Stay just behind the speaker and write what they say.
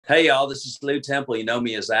Hey, y'all, this is Lew Temple. You know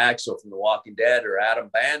me as Axel from The Walking Dead or Adam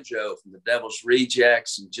Banjo from The Devil's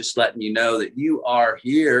Rejects. And just letting you know that you are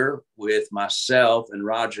here with myself and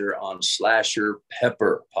Roger on Slasher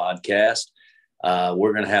Pepper podcast.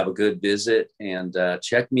 We're going to have a good visit and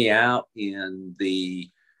check me out in the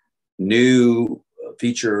new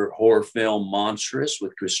feature horror film Monstrous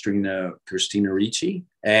with Christina Ricci,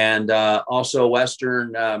 and also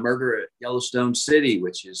Western Murder at Yellowstone City,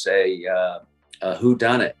 which is a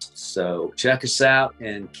whodunit. So check us out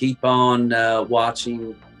and keep on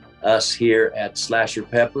watching us here at Slasher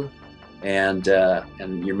Pepper, and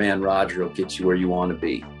your man Roger will get you where you want to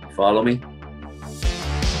be. Follow me.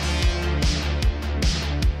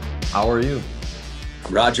 How are you?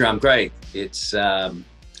 Roger, I'm great. It's the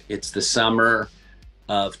summer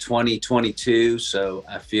of 2022, so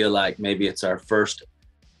I feel like maybe it's our first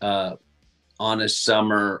honest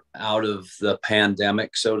summer out of the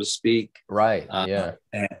pandemic, so to speak. Right. Yeah.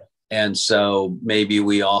 And so maybe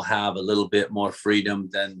we all have a little bit more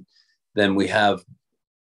freedom than we have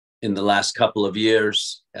in the last couple of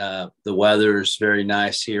years. The weather is very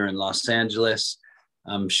nice here in Los Angeles.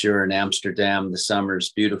 I'm sure in Amsterdam the summer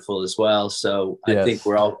is beautiful as well. So yes. I think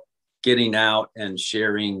we're all getting out and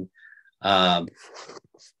sharing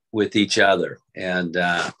with each other, and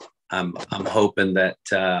I'm hoping that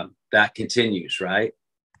that continues, right?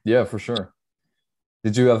 Yeah, for sure.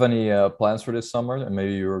 Did you have any plans for this summer? And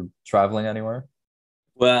maybe you were traveling anywhere?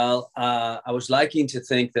 Well, I was liking to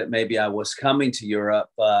think that maybe I was coming to Europe,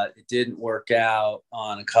 but it didn't work out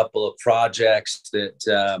on a couple of projects that,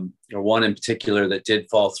 or one in particular that did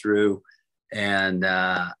fall through. And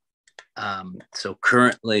so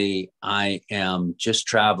currently I am just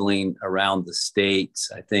traveling around the States.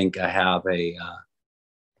 I think I have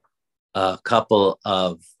a couple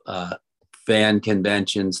of fan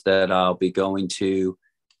conventions that I'll be going to,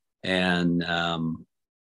 and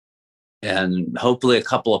hopefully a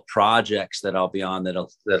couple of projects that I'll be on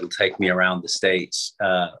that'll take me around the States.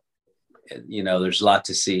 There's a lot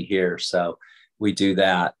to see here, so we do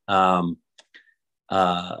that.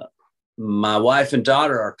 My wife and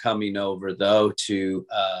daughter are coming over though to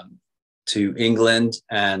England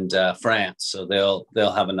and France, so they'll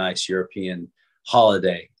have a nice European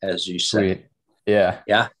holiday, as you say. Sweet.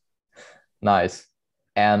 Yeah. Nice.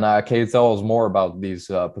 And can you tell us more about these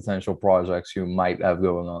potential projects you might have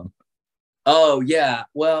going on? Oh, yeah.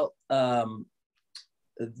 Well,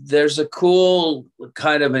 there's a cool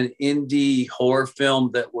kind of an indie horror film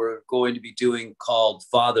that we're going to be doing called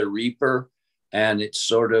Father Reaper. And it's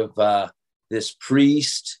sort of this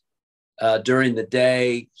priest during the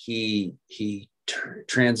day. He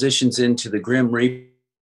transitions into the Grim Reaper.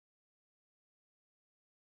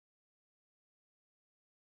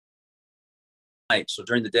 So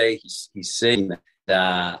during the day, he's singing.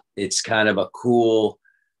 It's kind of a cool,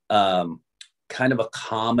 kind of a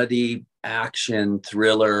comedy action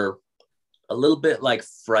thriller, a little bit like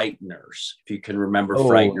Frighteners, if you can remember.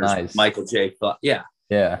 Frighteners. Nice. Michael J. Fox. Yeah.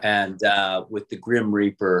 And with the Grim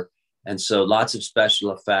Reaper, and so lots of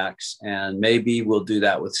special effects, and maybe we'll do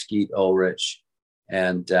that with Skeet Ulrich,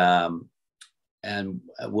 and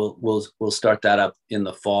we'll start that up in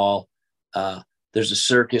the fall. There's a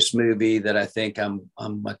circus movie that I think I'm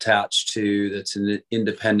attached to. That's an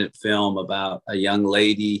independent film about a young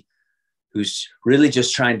lady who's really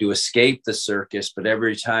just trying to escape the circus, but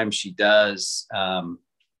every time she does,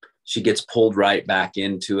 she gets pulled right back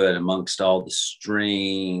into it amongst all the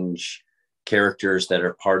strange characters that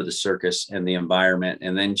are part of the circus and the environment.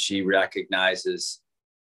 And then she recognizes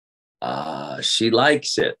she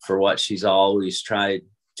likes it for what she's always tried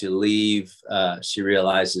to leave. She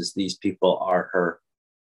realizes these people are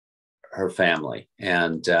her family,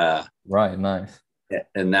 and right. Nice.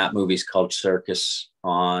 And that movie's called Circus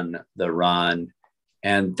on the Run.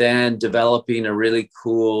 And then developing a really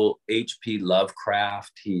cool H.P.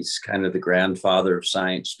 Lovecraft. He's kind of the grandfather of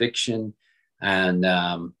science fiction, and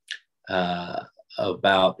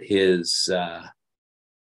about his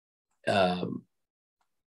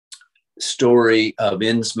story of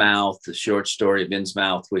Innsmouth, the short story of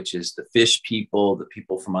Innsmouth, which is the fish people, the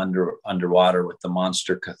people from underwater with the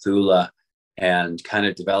monster Cthulhu, and kind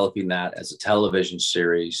of developing that as a television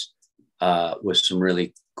series with some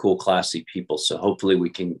really cool, classy people. So hopefully we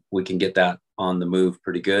can get that on the move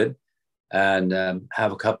pretty good, and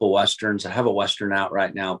have a couple Westerns. I have a Western out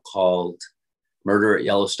right now called Murder at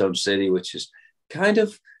Yellowstone City, which is kind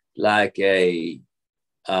of like a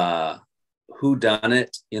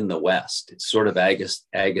whodunit in the West. It's sort of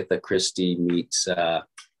Agatha Christie meets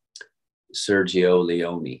Sergio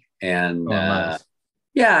Leone. And nice.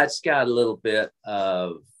 yeah, it's got a little bit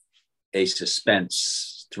of a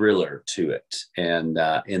suspense thriller to it. And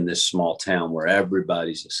in this small town where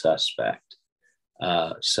everybody's a suspect.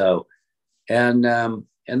 And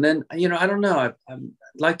then, I don't know. I'd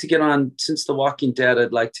like to get on, since The Walking Dead,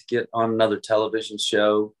 I'd like to get on another television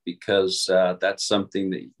show, because that's something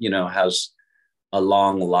that, has a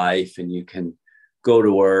long life, and you can go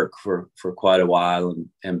to work for quite a while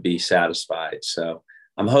and be satisfied. So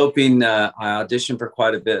I'm hoping I audition for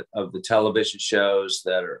quite a bit of the television shows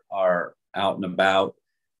that are out and about,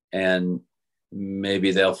 and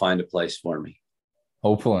maybe they'll find a place for me.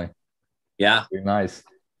 Hopefully. Yeah. Very nice.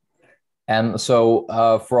 And so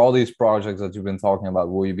for all these projects that you've been talking about,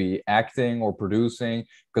 will you be acting or producing?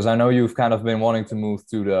 Because I know you've kind of been wanting to move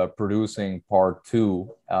to the producing part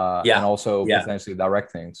too, and also potentially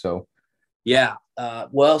directing. So yeah.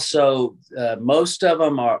 Most of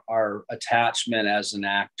them are attachment as an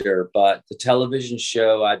actor, but the television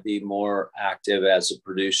show, I'd be more active as a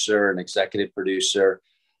producer, an executive producer.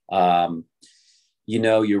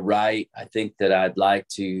 You're right. I think that I'd like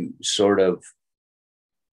to sort of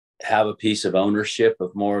have a piece of ownership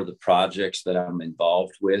of more of the projects that I'm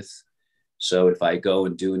involved with. So if I go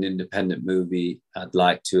and do an independent movie, I'd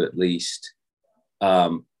like to at least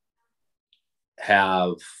have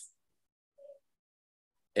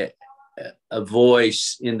a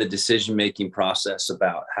voice in the decision-making process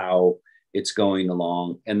about how it's going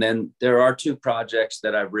along. And then there are 2 projects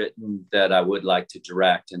that I've written that I would like to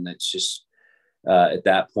direct. And it's just, at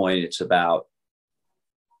that point, it's about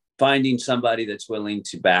finding somebody that's willing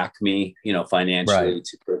to back me, financially, right,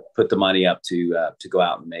 to put the money up to go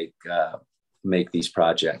out and make these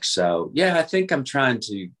projects. So yeah, I think I'm trying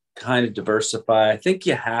to kind of diversify. I think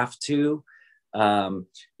you have to,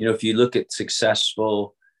 if you look at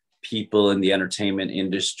successful people in the entertainment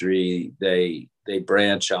industry, they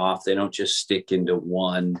branch off. They don't just stick into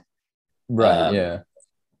one,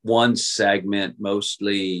 one segment.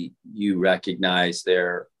 Mostly you recognize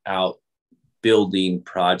they're out building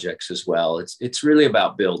projects as well. It's really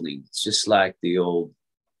about building. It's just like the old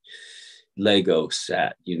Lego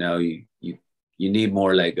set, you need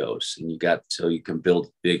more Legos, and so you can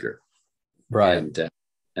build bigger. Right.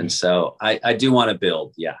 And so I do want to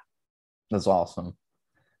build. Yeah. That's awesome.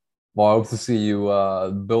 Well, I hope to see you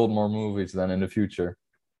build more movies then in the future.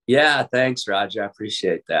 Yeah. Thanks, Roger. I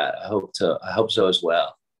appreciate that. I hope so as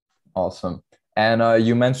well. Awesome. And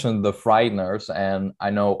you mentioned The Frighteners, and I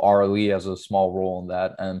know R. Lee has a small role in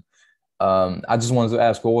that. And I just wanted to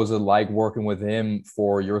ask, what was it like working with him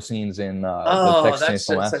for your scenes in the Texas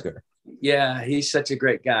Chainsaw Massacre? Yeah, he's such a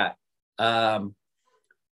great guy.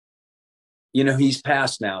 He's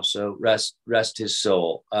passed now, so rest his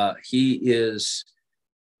soul.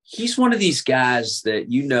 He's one of these guys that,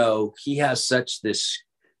 he has such this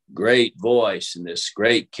great voice and this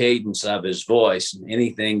great cadence of his voice, and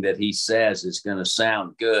anything that he says is going to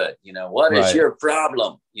sound good. What is your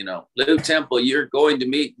problem? Lew Temple, you're going to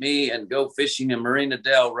meet me and go fishing in Marina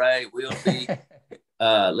Del Rey. We'll be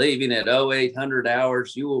leaving at 0800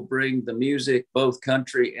 hours. You will bring the music, both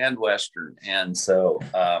country and Western. And so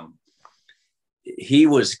he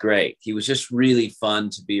was great. He was just really fun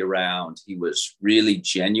to be around. He was really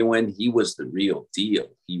genuine. He was the real deal.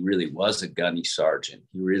 He really was a gunny sergeant.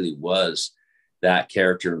 He really was that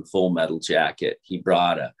character in Full Metal Jacket. He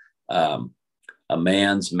brought a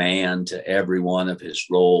man's man to every one of his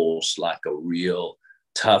roles, like a real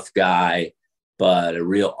tough guy, but a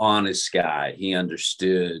real honest guy. He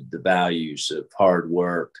understood the values of hard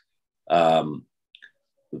work from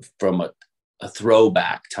a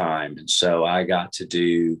throwback time. And so I got to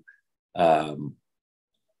do 2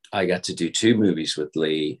 movies with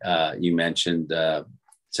Lee. You mentioned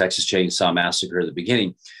Texas Chainsaw Massacre at the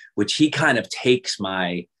beginning, which he kind of takes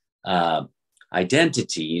my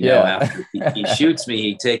identity, after he shoots me,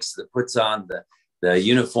 he puts on the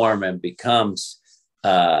uniform and becomes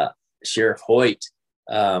Sheriff Hoyt.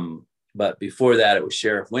 But before that, it was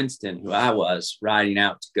Sheriff Winston, who I was riding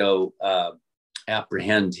out to go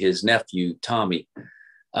apprehend his nephew, Tommy.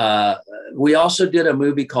 We also did a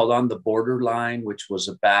movie called On the Borderline, which was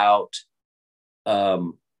about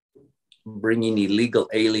bringing illegal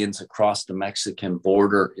aliens across the Mexican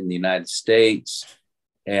border in the United States.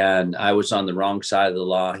 And I was on the wrong side of the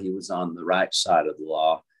law. He was on the right side of the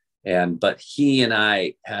law. But he and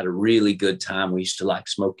I had a really good time. We used to like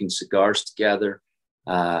smoking cigars together.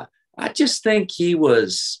 I just think he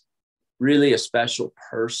was really a special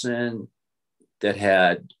person that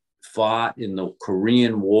had fought in the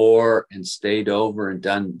Korean War and stayed over and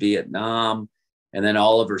done Vietnam. And then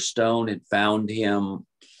Oliver Stone had found him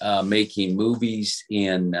making movies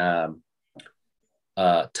in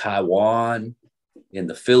Taiwan, in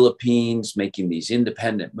the Philippines, making these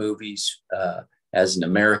independent movies. as an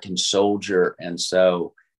American soldier. And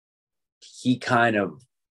so he kind of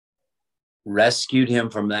rescued him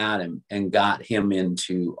from that and got him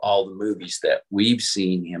into all the movies that we've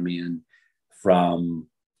seen him in, from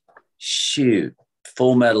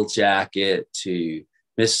Full Metal Jacket to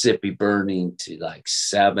Mississippi Burning to like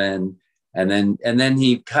Seven. And then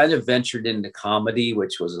he kind of ventured into comedy,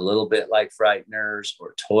 which was a little bit like Frighteners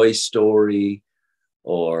or Toy Story,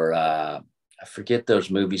 or I forget those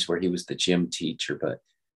movies where he was the gym teacher, but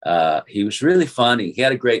he was really funny. He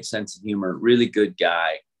had a great sense of humor, really good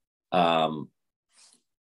guy.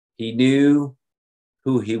 He knew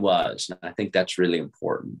who he was. And I think that's really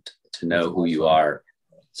important, to know who you are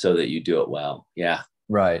so that you do it well. Yeah.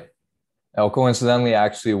 Right. I'll coincidentally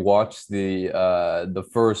actually watched the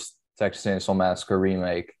first Texas Chainsaw Massacre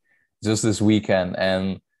remake just this weekend,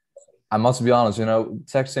 and I must be honest,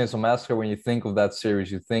 Texas Chainsaw Massacre, when you think of that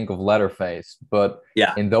series, you think of Leatherface, but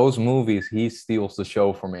yeah, in those movies, he steals the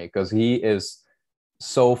show for me because he is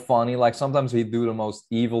so funny. Like sometimes he'd do the most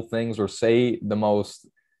evil things or say the most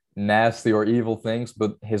nasty or evil things,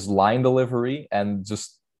 but his line delivery and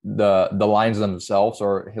just the lines themselves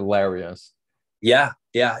are hilarious. Yeah,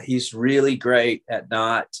 he's really great at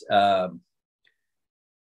not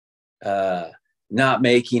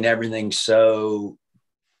making everything so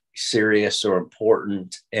serious or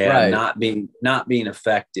important, and right. not being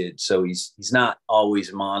affected. So he's not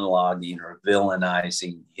always monologuing or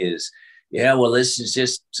villainizing his, well, this is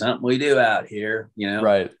just something we do out here,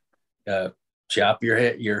 Right. Chop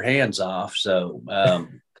your hands off. So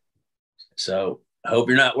so hope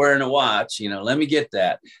you're not wearing a watch, let me get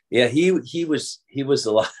that. Yeah, he was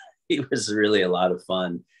a lot. He was really a lot of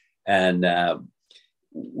fun. And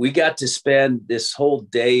we got to spend this whole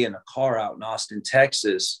day in a car out in Austin,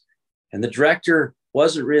 Texas. And the director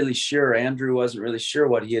wasn't really sure. Andrew wasn't really sure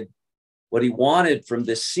what he wanted from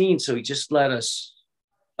this scene. So he just let us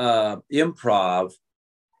improv.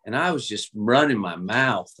 And I was just running my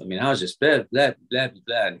mouth. I mean, I was just blah, blah, blah,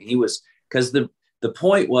 blah. And he was, because the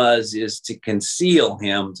point is to conceal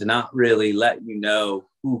him, to not really let you know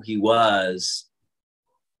who he was,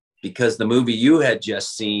 because the movie you had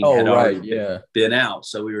just seen had already been out.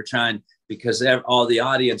 So we were trying, because all the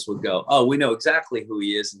audience would go, oh, we know exactly who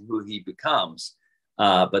he is and who he becomes.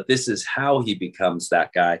 But this is how he becomes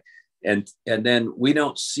that guy. And then we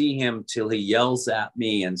don't see him till he yells at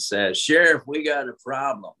me and says, "Sheriff, we got a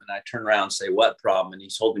problem." And I turn around and say, "What problem?" And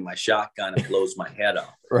he's holding my shotgun and blows my head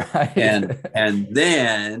off. Right. And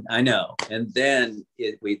then I know. And then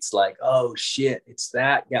it's like, oh shit, it's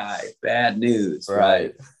that guy. Bad news.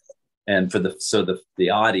 Right. And the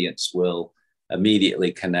audience will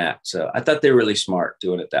immediately connect. So I thought they were really smart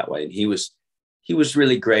doing it that way. And he was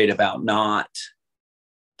really great about not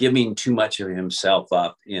giving too much of himself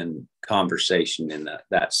up in conversation in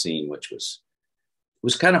that scene, which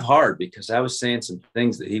was kind of hard, because I was saying some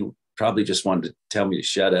things that he probably just wanted to tell me to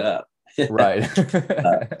shut up. Right.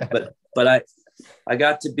 But I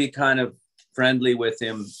got to be kind of friendly with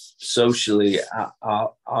him socially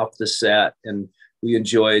off the set, and we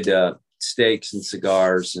enjoyed steaks and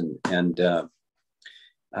cigars, and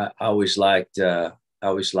I always liked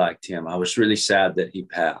him. I was really sad that he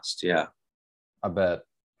passed. Yeah, I bet.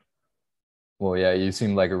 Well, yeah, you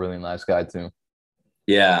seem like a really nice guy too.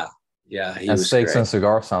 Yeah. And steaks and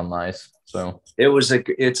cigars sound nice. So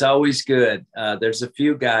it's always good. There's a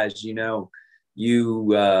few guys, you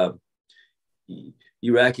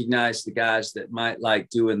recognize the guys that might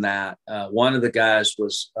like doing that. One of the guys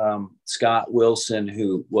was Scott Wilson,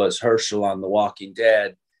 who was Herschel on The Walking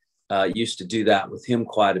Dead. Used to do that with him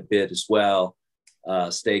quite a bit as well.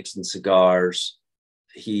 Steaks and cigars.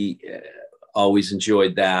 He always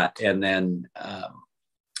enjoyed that. And then,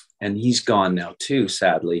 and he's gone now too,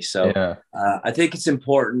 sadly. So yeah. I think it's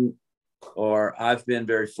important, or I've been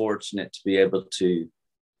very fortunate to be able to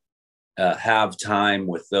have time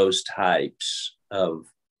with those types of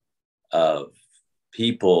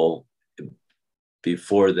people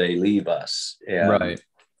before they leave us,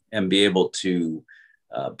 and be able to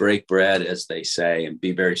break bread, as they say, and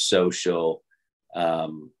be very social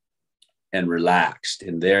and relaxed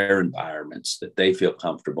in their environments that they feel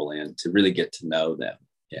comfortable in, to really get to know them.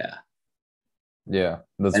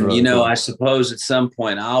 That's and really cool. I suppose at some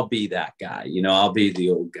point I'll be that guy. I'll be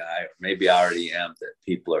the old guy, or maybe I already am, that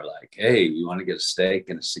people are like, "Hey, you want to get a steak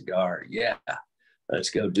and a cigar? Yeah, let's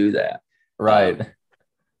go do that." Right.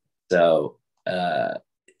 So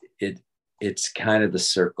it's kind of the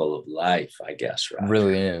circle of life, I guess. Right. It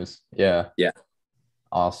really is. Yeah.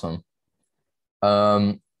 Awesome.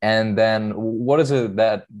 And then what is it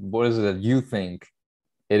that you think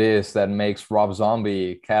it is that makes Rob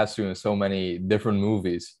Zombie cast you in so many different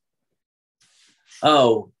movies?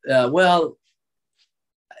 Well,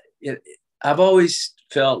 I've always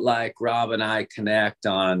felt like Rob and I connect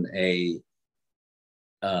on a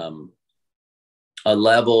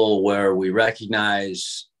level where we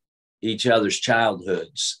recognize each other's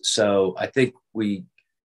childhoods. So I think we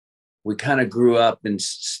kind of grew up in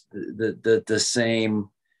the same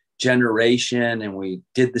generation, and we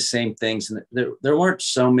did the same things. And there weren't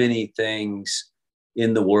so many things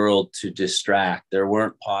in the world to distract. There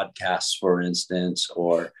weren't podcasts, for instance,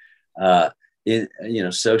 or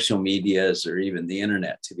social medias, or even the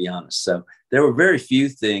internet, to be honest. So there were very few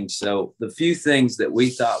things. So the few things that we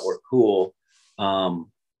thought were cool,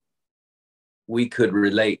 we could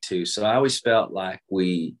relate to. So I always felt like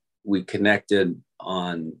we connected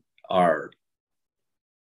on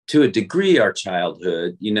to a degree, our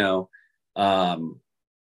childhood. I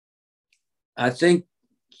think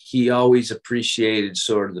he always appreciated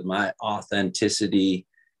sort of my authenticity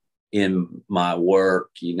in my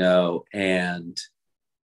work, and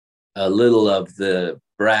a little of the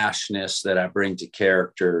brashness that I bring to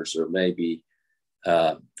characters, or maybe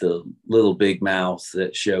the little big mouth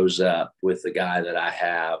that shows up with the guy that I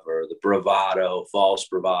have, or the bravado, false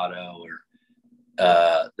bravado, or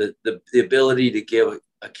the ability to give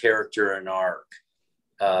a character an arc.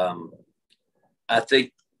 I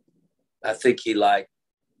think he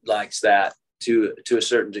likes that to a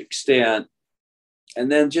certain extent. And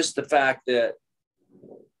then just the fact that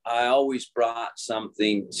I always brought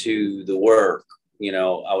something to the work.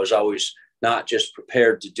 I was always not just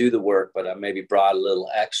prepared to do the work, but I maybe brought a little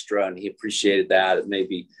extra, and he appreciated that. It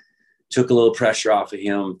maybe took a little pressure off of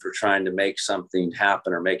him for trying to make something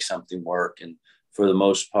happen or make something work. And for the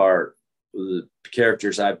most part, the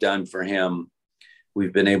characters I've done for him,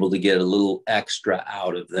 we've been able to get a little extra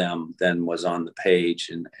out of them than was on the page.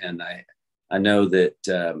 And I know that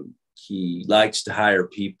he likes to hire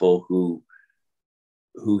people who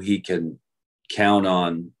he can count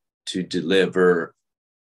on to deliver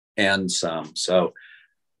and some. So,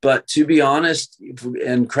 but to be honest,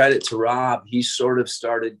 and credit to Rob, he sort of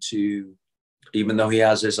started to, even though he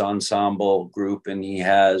has his ensemble group, and he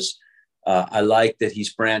has, I like that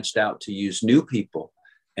he's branched out to use new people,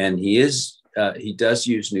 and he does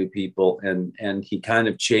use new people, and he kind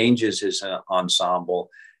of changes his ensemble,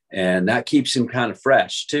 and that keeps him kind of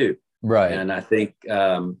fresh too. Right. And I think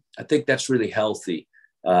that's really healthy,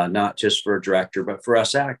 not just for a director, but for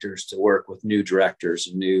us actors to work with new directors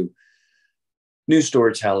and new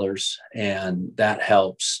storytellers. And that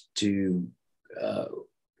helps to,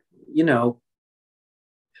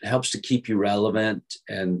 it helps to keep you relevant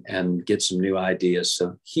and get some new ideas.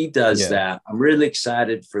 So he does that. I'm really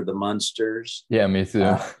excited for the Munsters. Yeah, me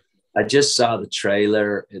too. I just saw the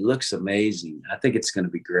trailer. It looks amazing. I think it's going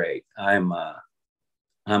to be great. I'm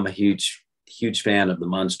a huge fan of the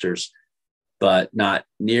Munsters, but not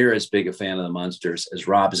near as big a fan of the Munsters as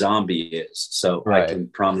Rob Zombie is. So right. I can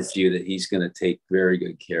promise you that he's going to take very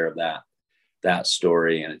good care of that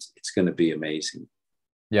story, and it's going to be amazing.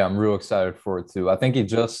 Yeah, I'm real excited for it too. I think he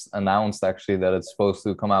just announced actually that it's supposed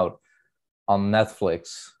to come out on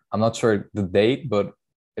Netflix. I'm not sure the date, but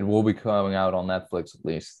it will be coming out on Netflix at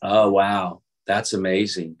least. Oh, wow. That's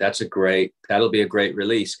amazing. That'll be a great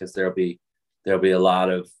release, because there'll be a lot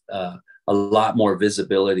more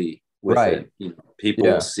visibility with it. People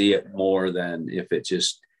will see it more than if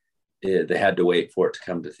they had to wait for it to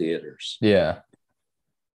come to theaters. Yeah.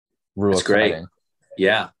 Real exciting. Great.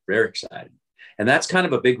 Yeah, very exciting. And that's kind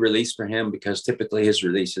of a big release for him, because typically his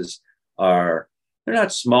releases they're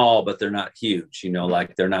not small, but they're not huge,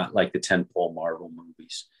 like they're not like the tentpole Marvel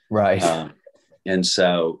movies. Right. And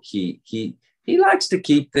so he likes to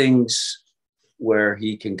keep things where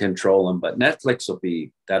he can control them, but Netflix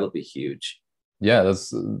that'll be huge. Yeah,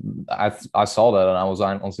 I saw that, and I was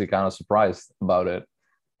honestly kind of surprised about it.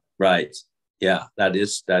 Right. Yeah, that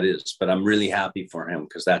is, but I'm really happy for him,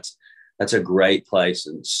 because that's a great place,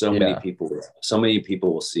 and so many people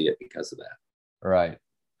will see it because of that. Right.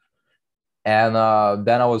 And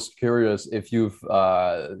then I was curious if you've,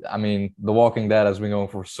 The Walking Dead has been going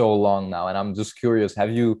for so long now, and I'm just curious, have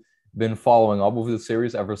you been following up with the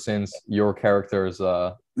series ever since your characters?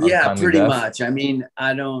 Yeah, pretty much.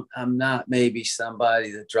 I'm not maybe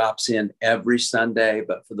somebody that drops in every Sunday,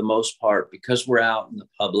 but for the most part, because we're out in the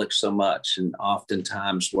public so much, and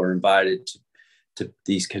oftentimes we're invited to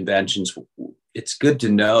these conventions, it's good to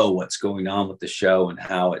know what's going on with the show and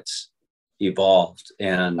how it's evolved.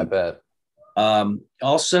 And I bet.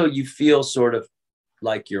 Also, you feel sort of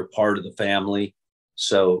like you're part of the family.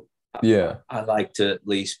 So yeah, I like to at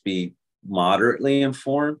least be moderately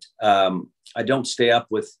informed. I don't stay up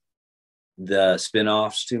with the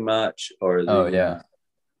spinoffs too much, or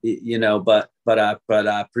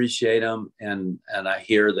I appreciate them, and I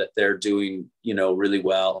hear that they're doing, really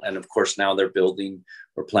well. And of course, now we're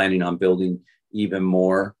planning on building even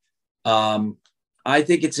more. I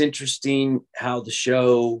think it's interesting how the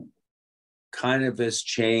show kind of has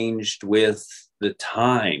changed with the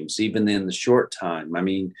times, even in the short time. I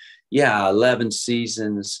mean, yeah, 11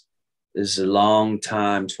 seasons is a long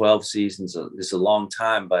time, 12 seasons is a long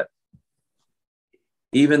time, but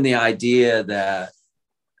even the idea that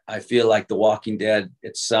I feel like The Walking Dead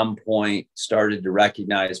at some point started to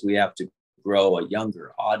recognize we have to grow a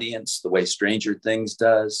younger audience the way Stranger Things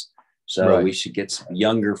does. So we should get some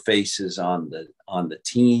younger faces on the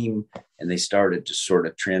team, and they started to sort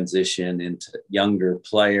of transition into younger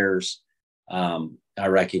players. I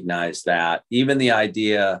recognize that. Even the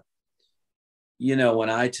idea, when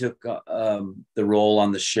I took the role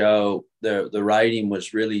on the show, the writing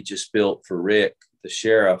was really just built for Rick, the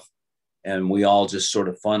sheriff, and we all just sort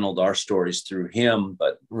of funneled our stories through him.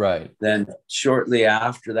 But then shortly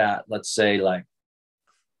after that, let's say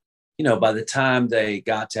by the time they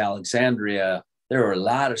got to Alexandria, there were a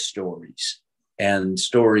lot of stories, and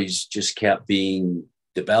stories just kept being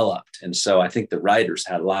developed. And so I think the writers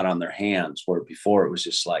had a lot on their hands, where before it was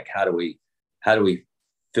just like, how do we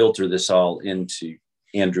filter this all into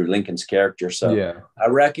Andrew Lincoln's character? So I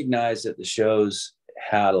recognize that the show's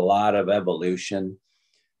had a lot of evolution.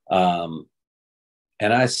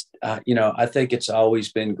 And I think it's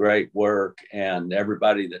always been great work, and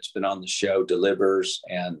everybody that's been on the show delivers,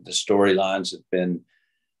 and the storylines have been,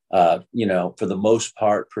 for the most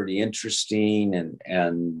part, pretty interesting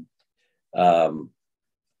and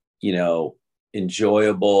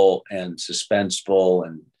enjoyable and suspenseful.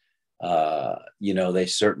 And, they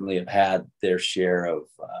certainly have had their share of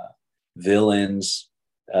villains,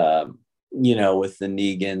 with the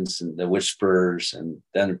Negans and the Whisperers. And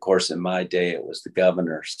then, of course, in my day, it was the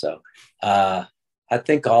Governor. So I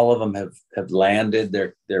think all of them have landed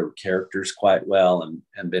their characters quite well,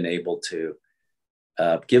 and been able to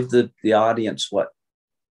give the audience what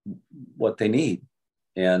they need.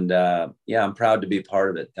 And I'm proud to be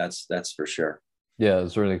part of it. That's for sure. Yeah,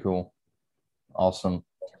 it's really cool. Awesome.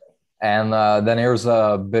 And then here's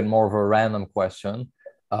a bit more of a random question.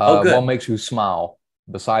 What makes you smile?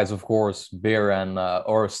 Besides, of course, beer and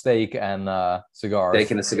or steak and cigars. Steak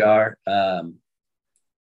and a cigar.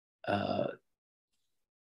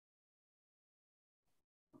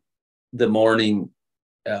 The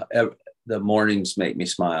mornings make me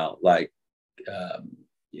smile. Like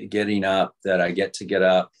getting up, that I get to get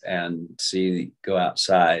up and go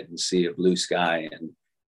outside and see a blue sky and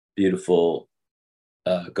beautiful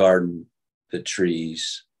garden, the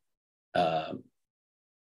trees.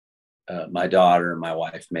 My daughter and my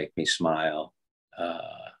wife make me smile.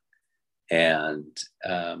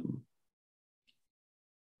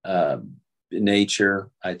 Nature,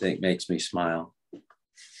 I think, makes me smile.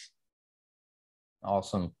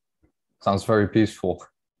 Awesome. Sounds very peaceful.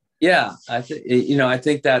 Yeah, I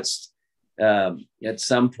think that's at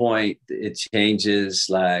some point it changes,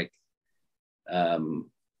 like,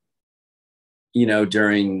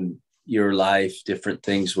 during your life, different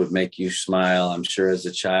things would make you smile. I'm sure as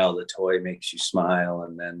a child, a toy makes you smile,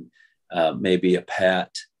 and then maybe a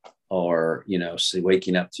pet, or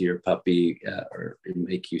waking up to your puppy or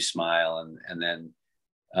make you smile, and then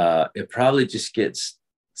it probably just gets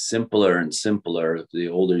simpler and simpler the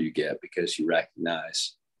older you get, because you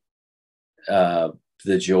recognize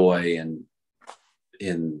the joy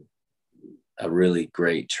in a really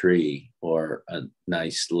great tree, or a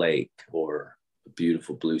nice lake, or a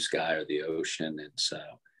beautiful blue sky, or the ocean. And so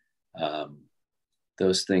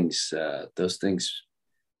those things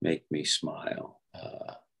make me smile.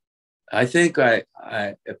 I think I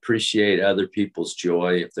appreciate other people's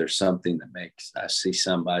joy. If there's something I see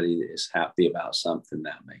somebody that is happy about something,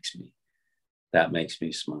 that makes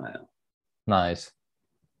me smile. Nice.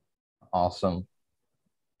 Awesome.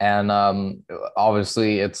 And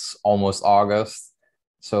obviously it's almost August,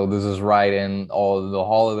 so this is right in all the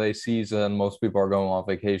holiday season. Most people are going on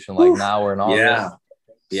vacation now or in August.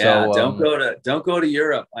 Yeah. So, don't go to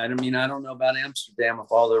Europe. I mean, I don't know about Amsterdam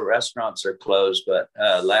if all the restaurants are closed, but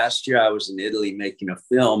last year I was in Italy making a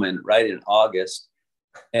film, and right in August,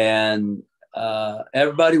 and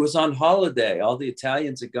everybody was on holiday. All the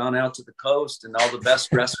Italians had gone out to the coast, and all the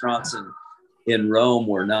best restaurants in Rome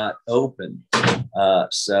were not open.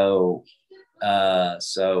 So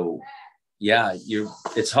yeah,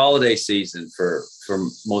 it's holiday season for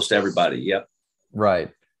most everybody. Yep.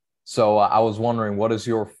 Right. So I was wondering, what is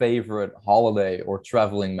your favorite holiday or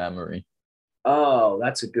traveling memory? Oh,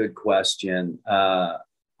 that's a good question.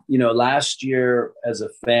 last year as a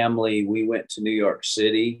family, we went to New York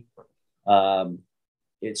City.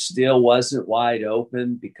 It still wasn't wide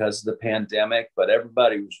open because of the pandemic, but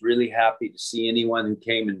everybody was really happy to see anyone who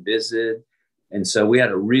came and visited. And so we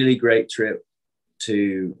had a really great trip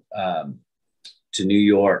to New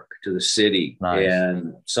York, to the city. Nice.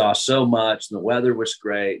 And saw so much. And the weather was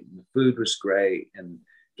great, and the food was great, and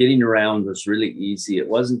getting around was really easy. It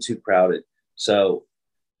wasn't too crowded. So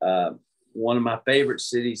one of my favorite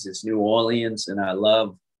cities is New Orleans, and I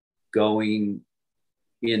love going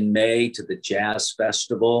in May to the Jazz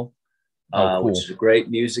Festival, cool. Which is a great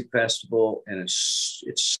music festival, and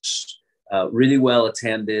it's really well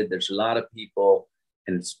attended. There's a lot of people,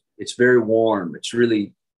 and it's very warm. It's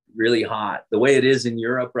really, really hot. The way it is in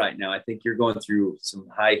Europe right now, I think you're going through some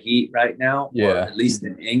high heat right now, or at least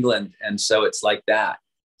in England, and so it's like that.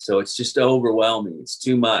 So it's just overwhelming. It's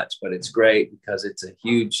too much, but it's great because it's a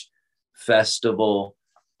huge festival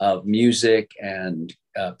of music and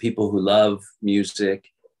people who love music,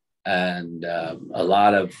 and a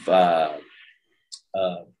lot of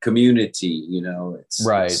community.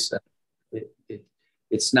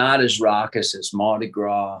 It's not as raucous as Mardi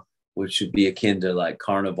Gras, which would be akin to like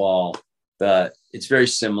Carnival, but it's very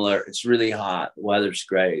similar. It's really hot. The weather's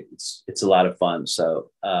great. It's a lot of fun.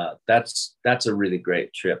 So that's a really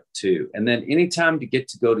great trip too. And then anytime to get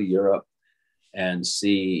to go to Europe and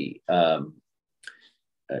see, a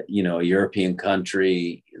European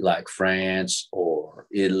country like France or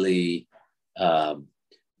Italy,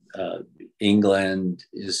 England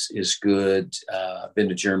is good. I've been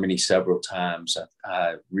to Germany several times.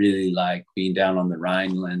 I really like being down on the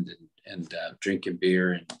Rhineland and drinking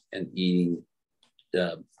beer and eating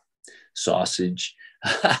sausage.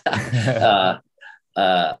 I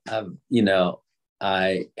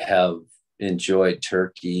have enjoyed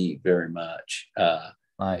Turkey very much.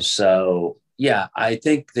 Nice. So yeah, I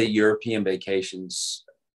think the European vacations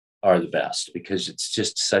are the best because it's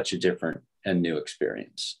just such a different and new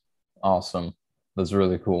experience. Awesome. That's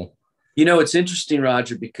really cool. It's interesting,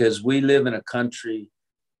 Roger, because we live in a country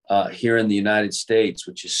here in the United States,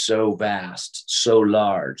 which is so vast, so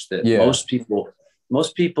large that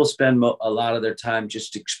most people spend a lot of their time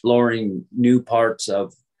just exploring new parts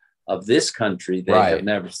of this country they have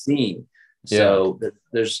never seen. So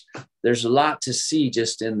there's a lot to see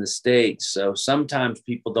just in the States. So sometimes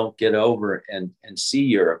people don't get over and see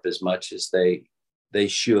Europe as much as they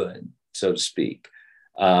should, so to speak.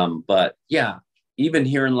 But yeah, even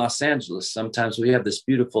here in Los Angeles, sometimes we have this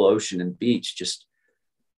beautiful ocean and beach just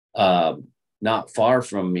not far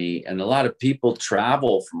from me. And a lot of people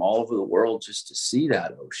travel from all over the world just to see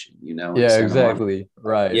that ocean, Yeah, exactly.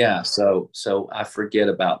 Right. Yeah. So I forget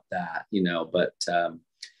about that, but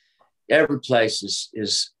every place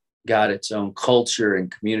is got its own culture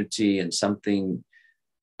and community and something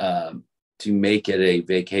to make it a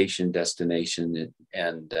vacation destination.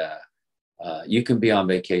 And you can be on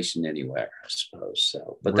vacation anywhere, I suppose.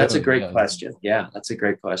 So, but that's a great question. Yeah, that's a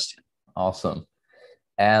great question. Awesome.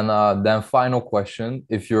 And then final question,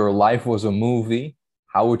 if your life was a movie,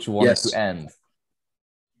 how would you want it to end?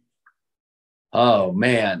 Oh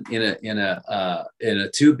man, in a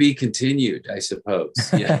to be continued, I suppose.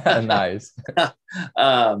 Yeah. Nice.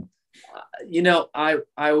 I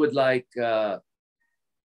would like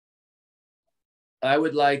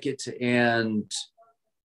it to end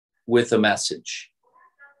with a message,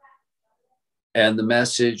 and the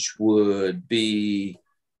message would be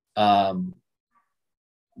that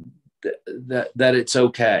it's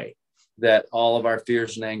okay, that all of our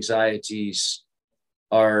fears and anxieties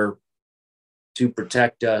are to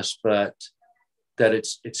protect us, but that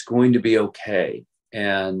it's going to be okay.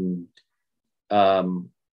 And don't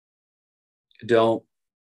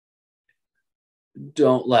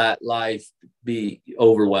let life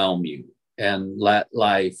overwhelm you, and let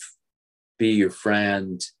life be your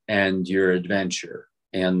friend and your adventure.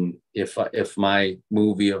 And if my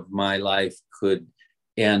movie of my life could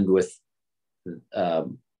end with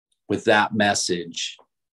that message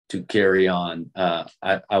to carry on,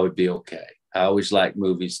 I would be okay. I always like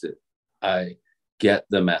movies that I get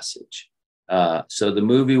the message. So the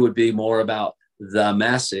movie would be more about the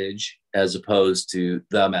message as opposed to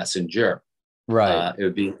the messenger. Right. It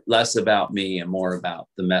would be less about me and more about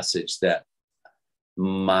the message that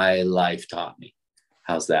my life taught me.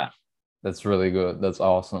 How's that? That's really good. That's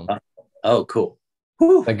awesome. Oh, cool.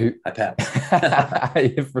 Whew, thank you. I pass.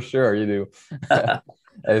 For sure, you do.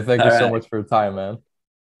 Hey, thank you so much for your time, man.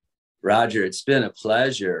 Roger, it's been a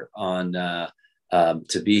pleasure to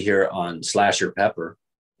be here on SlasherPepper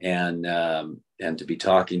and to be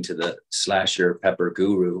talking to the SlasherPepper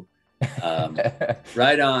guru.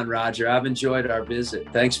 Right on, Roger. I've enjoyed our visit.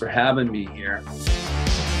 Thanks for having me here.